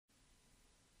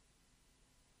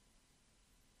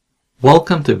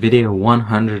Welcome to video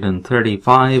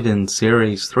 135 in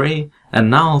series 3,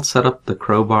 and now I'll set up the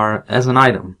crowbar as an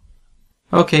item.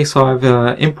 Okay, so I've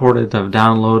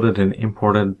downloaded and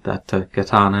imported that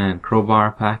katana and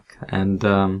crowbar pack, and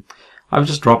I've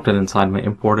just dropped it inside my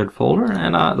imported folder,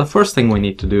 and the first thing we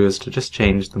need to do is to just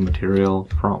change the material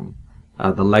from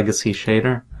the legacy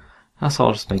shader. So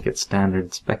I'll just make it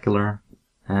standard specular,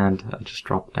 and just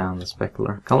drop down the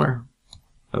specular color.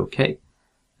 Okay.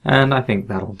 And I think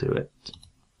that'll do it.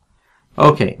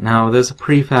 Okay, now there's a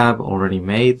prefab already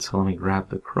made, so let me grab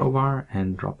the crowbar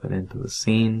and drop it into the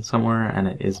scene somewhere, and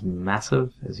it is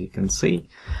massive, as you can see.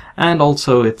 And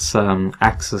also its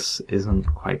axis isn't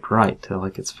quite right,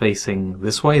 like it's facing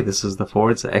this way. This is the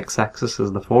forwards, the x-axis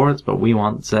is the forwards, but we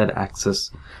want z-axis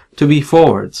to be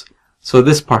forwards. So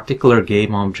this particular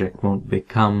game object won't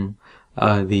become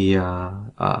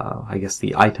I guess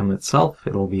the item itself.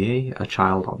 It'll be a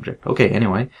child object. Okay,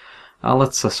 anyway,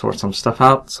 let's sort some stuff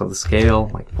out. So the scale,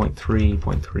 like 0.3,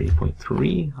 0.3,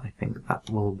 0.3. I think that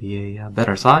will be a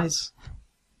better size.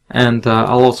 And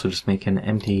I'll also just make an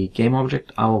empty game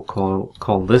object. I will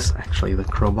call this actually the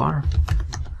crowbar.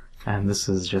 And this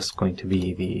is just going to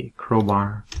be the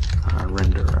crowbar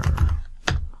renderer.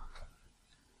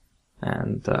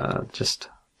 And just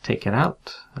take it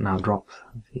out, and I'll drop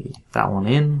that one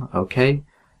in, okay,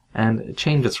 and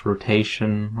change its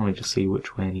rotation. Let me just see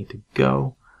which way I need to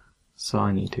go. So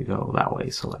I need to go that way,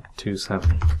 so like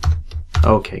 270.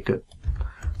 Okay, good.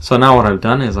 So now what I've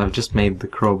done is I've just made the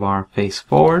crowbar face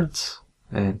forwards.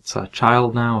 It's a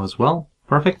child now as well.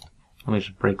 Perfect. Let me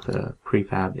just break the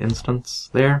prefab instance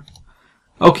there.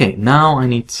 Okay, now I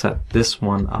need to set this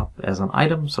one up as an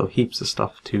item, so heaps of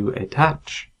stuff to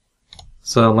attach.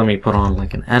 So let me put on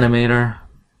like an animator.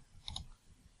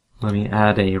 Let me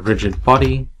add a rigid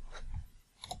body,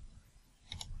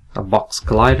 a box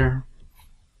collider,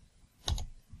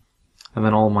 and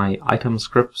then all my item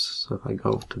scripts. So if I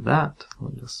go to that, I'll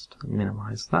just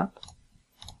minimize that.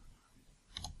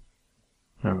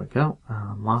 There we go.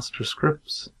 Master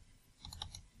scripts.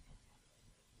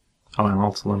 Oh, and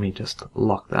also let me just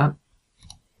lock that.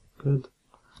 Good.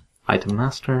 Item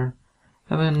master.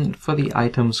 And then for the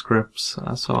item scripts,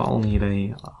 so I'll need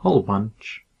a whole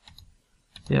bunch.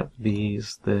 Yep,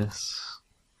 this,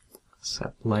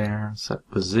 set layer, set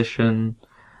position.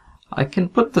 I can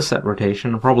put the set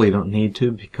rotation. I probably don't need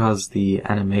to because the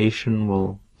animation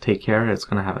will take care. It's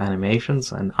going to have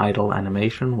animations, and idle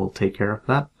animation will take care of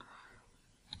that.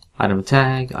 Item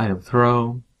tag, item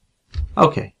throw.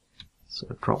 Okay,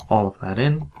 so drop all of that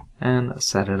in and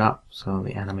set it up. So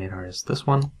the animator is this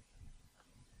one.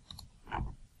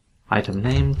 Item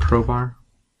name, crowbar.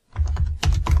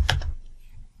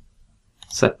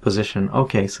 Set position.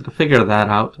 Okay, so to figure that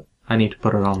out, I need to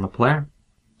put it on the player.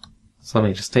 So let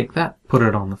me just take that, put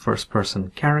it on the first person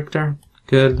character.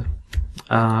 Good.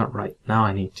 Right, now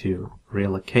I need to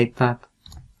relocate that.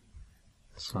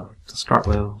 So to start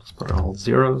with, let's put it all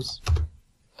zeros.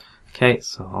 Okay,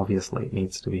 so obviously it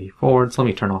needs to be forwards. Let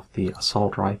me turn off the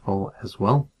assault rifle as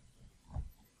well.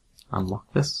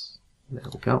 Unlock this. There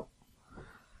we go.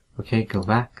 Okay, go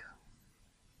back.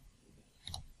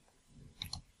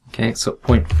 Okay, so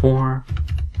 0.4.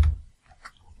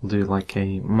 We'll do like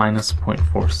a minus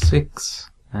 0.46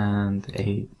 and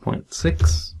a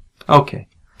 0.6. Okay,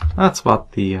 that's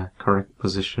about the correct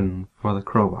position for the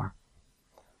crowbar.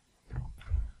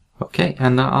 Okay,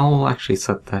 and I'll actually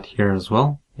set that here as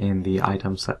well in the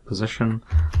item set position.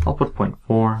 I'll put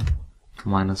 0.4,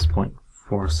 minus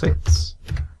 0.46,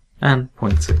 and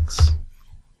 0.6.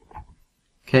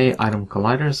 Okay, item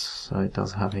colliders, so it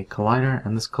does have a collider,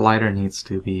 and this collider needs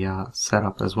to be set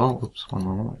up as well. Oops, one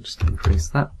moment, just increase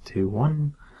that to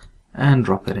 1, and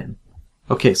drop it in.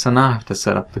 Okay, so now I have to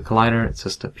set up the collider. It's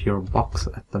just a pure box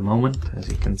at the moment, as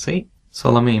you can see.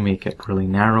 So let me make it really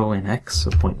narrow in X, so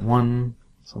 0.1,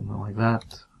 something like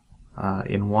that.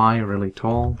 In Y, really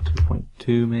tall,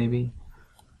 2.2 maybe.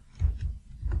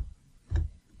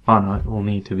 Oh no, it will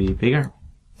need to be bigger.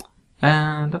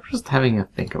 And I'm just having a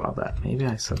think about that. Maybe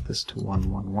I set this to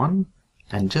 111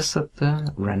 and just set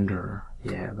the renderer.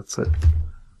 Yeah, that's it.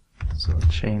 So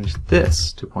change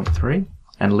this to 0.3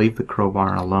 and leave the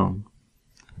crowbar alone.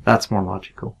 That's more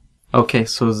logical. Okay,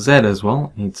 so Z as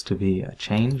well needs to be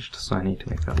changed. So I need to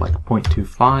make that like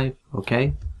 0.25.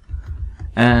 Okay.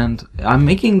 And I'm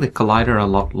making the collider a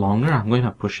lot longer. I'm going to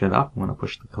push it up. I'm going to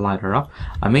push the collider up.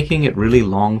 I'm making it really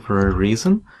long for a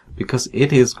reason, because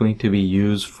it is going to be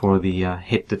used for the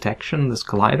hit detection, this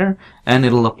collider, and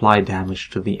it'll apply damage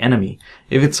to the enemy.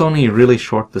 If it's only really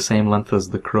short, the same length as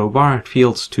the crowbar, it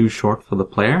feels too short for the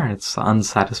player. It's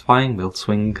unsatisfying. They'll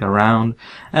swing around,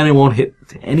 and it won't hit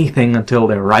anything until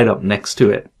they're right up next to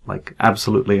it. like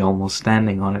absolutely almost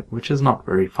standing on it, which is not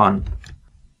very fun.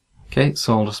 Okay,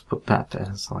 so I'll just put that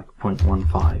as like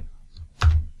 0.15.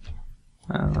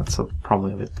 That's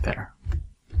probably a bit better.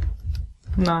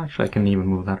 No, actually I can even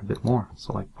move that a bit more,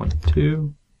 so like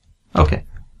 0.2. Okay.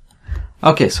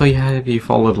 Okay, so if you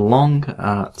followed along,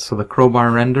 so the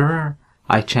Crowbar renderer,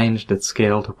 I changed its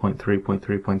scale to 0.3, 0.3,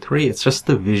 0.3. It's just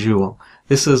the visual.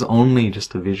 This is only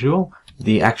just a visual.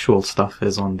 The actual stuff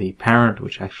is on the parent,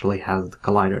 which actually has the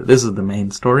collider. This is the main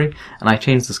story, and I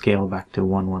changed the scale back to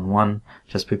 111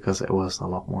 just because it was a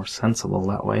lot more sensible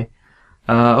that way.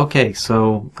 Okay,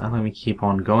 so let me keep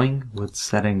on going with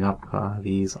setting up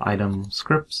these item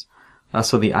scripts.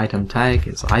 So the item tag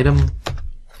is item.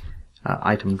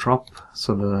 Item drop,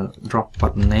 so the drop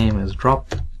button name is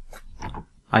drop.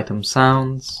 Item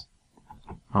sounds,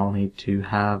 I'll need to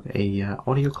have a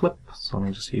audio clip, so let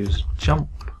me just use jump.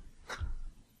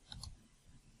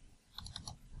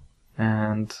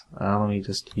 And let me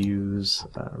just use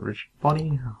rigid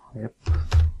body. Yep,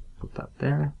 put that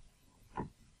there.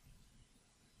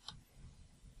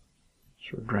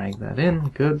 Should drag that in,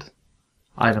 good.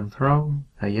 Item throw,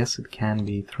 yes it can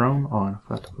be thrown. Oh, and I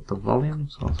forgot to put the volume,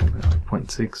 so something like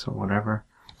 0.6 or whatever.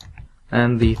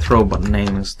 And the throw button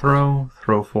name is throw.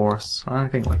 Throw force, I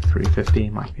think like 350,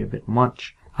 might be a bit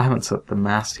much. I haven't set the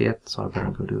mass yet, so I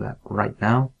better go do that right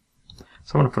now.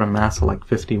 So I'm going to put a mass of like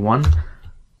 51,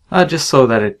 just so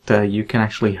that you can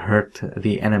actually hurt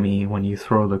the enemy when you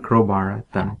throw the crowbar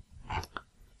at them.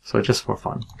 So just for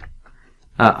fun.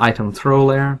 Item throw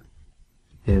layer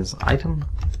is item.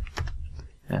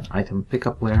 And item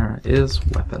pickup layer is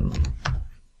weapon.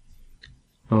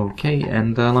 Okay,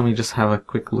 and let me just have a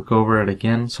quick look over it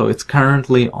again. So it's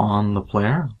currently on the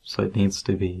player, so it needs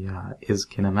to be is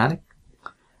kinematic,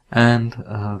 and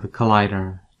the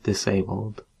collider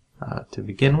disabled to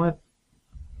begin with.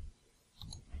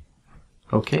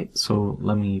 Okay, so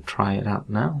let me try it out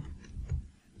now.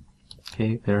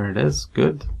 Okay, there it is.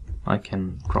 Good. I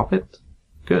can drop it.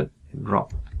 Good. It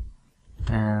dropped.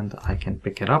 And I can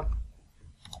pick it up.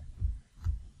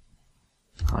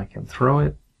 I can throw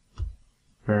it.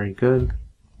 Very good.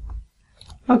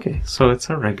 Okay, so it's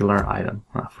a regular item.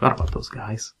 I forgot about those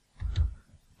guys.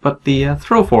 But the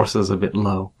throw force is a bit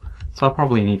low, so I'll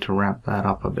probably need to ramp that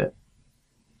up a bit.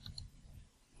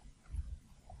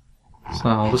 So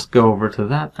I'll just go over to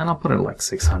that, and I'll put it like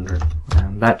 600,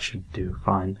 and that should do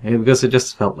fine. Because it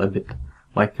just felt a bit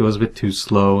like it was a bit too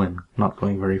slow and not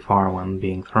going very far when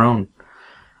being thrown.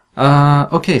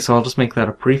 Okay, so I'll just make that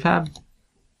a prefab.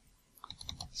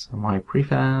 So my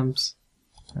prefabs,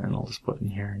 and I'll just put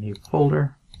in here a new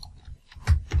folder,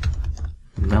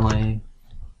 melee,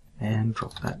 and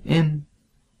drop that in.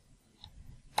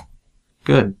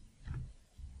 Good.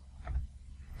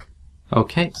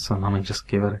 Okay, so let me just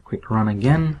give it a quick run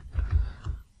again.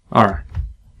 Alright,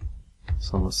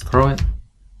 so let's throw it.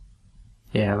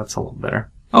 Yeah, that's a lot better.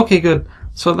 Okay, good.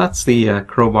 So that's the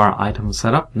crowbar item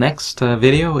setup. Next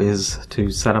video is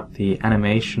to set up the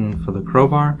animation for the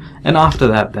crowbar, and after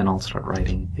that then I'll start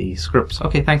writing the scripts.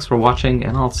 Okay, thanks for watching,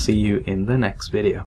 and I'll see you in the next video.